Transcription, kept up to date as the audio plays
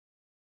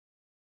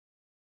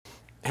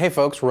Hey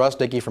folks, Russ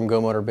Dickey from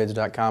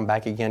GoMotorBids.com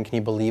back again. Can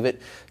you believe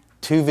it?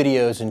 2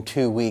 videos in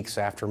 2 weeks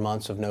after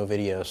months of no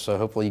videos. So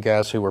hopefully you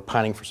guys who were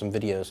pining for some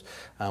videos,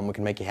 we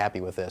can make you happy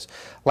with this.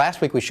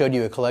 Last week we showed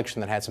you a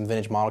collection that had some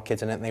vintage model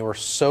kits in it, and they were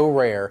so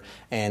rare,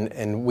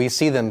 and we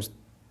see them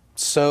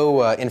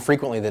so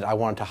infrequently that I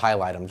wanted to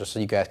highlight them just so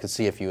you guys could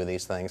see a few of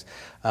these things.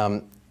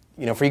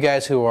 You know, for you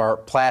guys who are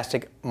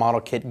plastic model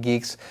kit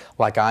geeks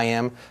like I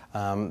am,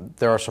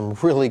 there are some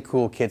really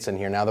cool kits in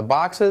here. Now the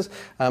boxes,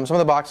 some of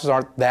the boxes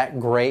aren't that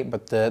great,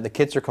 but the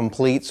kits are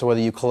complete, so whether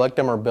you collect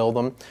them or build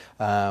them,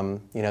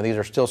 you know, these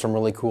are still some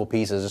really cool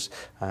pieces,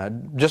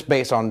 just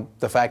based on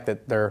the fact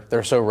that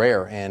they're so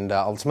rare, and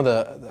some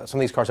of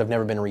these cars have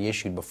never been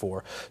reissued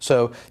before.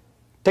 So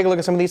take a look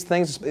at some of these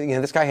things. You know,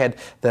 this guy had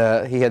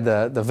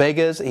the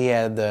Vegas, he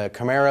had the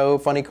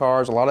Camaro funny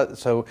cars, a lot of,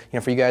 so you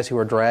know, for you guys who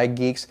are drag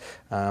geeks,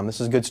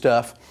 this is good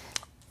stuff.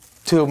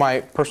 2 of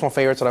my personal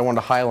favorites that I wanted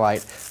to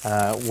highlight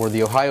were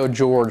the Ohio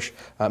George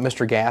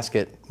Mr.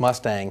 Gasket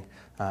Mustang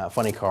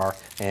funny car,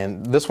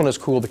 and this one is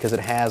cool because it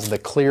has the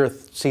clear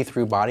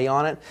see-through body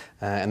on it,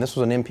 and this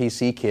was an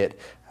MPC kit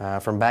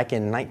from back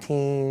in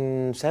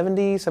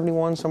 1970,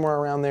 71, somewhere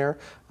around there,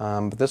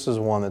 but this is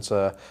one that's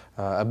a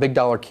big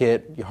dollar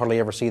kit. You hardly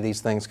ever see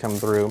these things come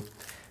through.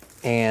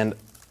 And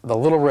the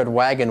Little Red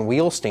Wagon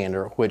wheel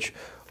stander, which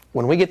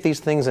when we get these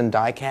things in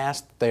die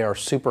cast, they are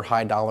super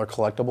high dollar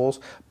collectibles,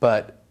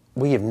 but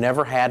we have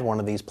never had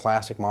one of these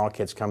plastic model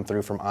kits come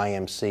through from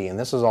IMC, and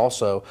this is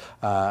also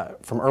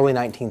from early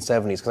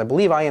 1970s, because I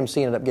believe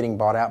IMC ended up getting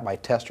bought out by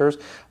Testors,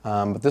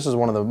 but this is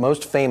one of the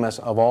most famous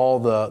of all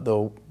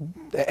the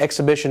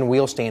exhibition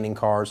wheel standing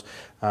cars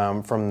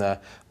from the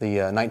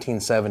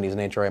 1970s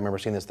nature. I remember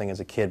seeing this thing as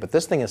a kid, but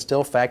this thing is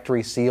still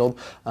factory sealed.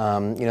 You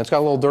know, it's got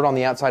a little dirt on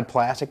the outside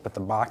plastic, but the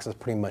box is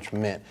pretty much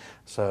mint.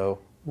 So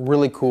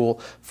really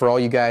cool for all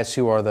you guys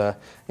who are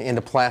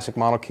into plastic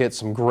model kits.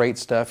 Some great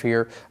stuff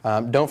here.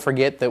 Don't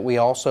forget that we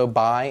also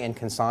buy and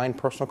consign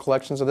personal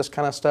collections of this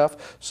kind of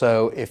stuff.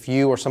 So if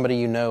you or somebody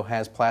you know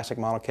has plastic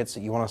model kits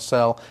that you want to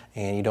sell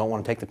and you don't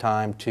want to take the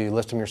time to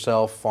list them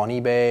yourself on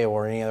eBay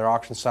or any other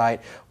auction site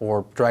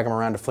or drag them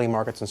around to flea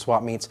markets and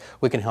swap meets,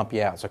 we can help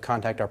you out. So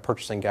contact our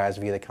purchasing guys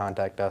via the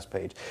Contact Us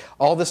page.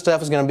 All this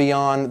stuff is going to be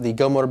on the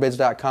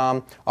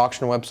GoMotorBids.com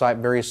auction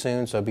website very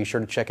soon, so be sure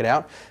to check it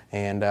out.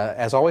 And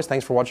as always,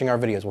 thanks for watching our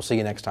videos. We'll see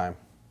you next time.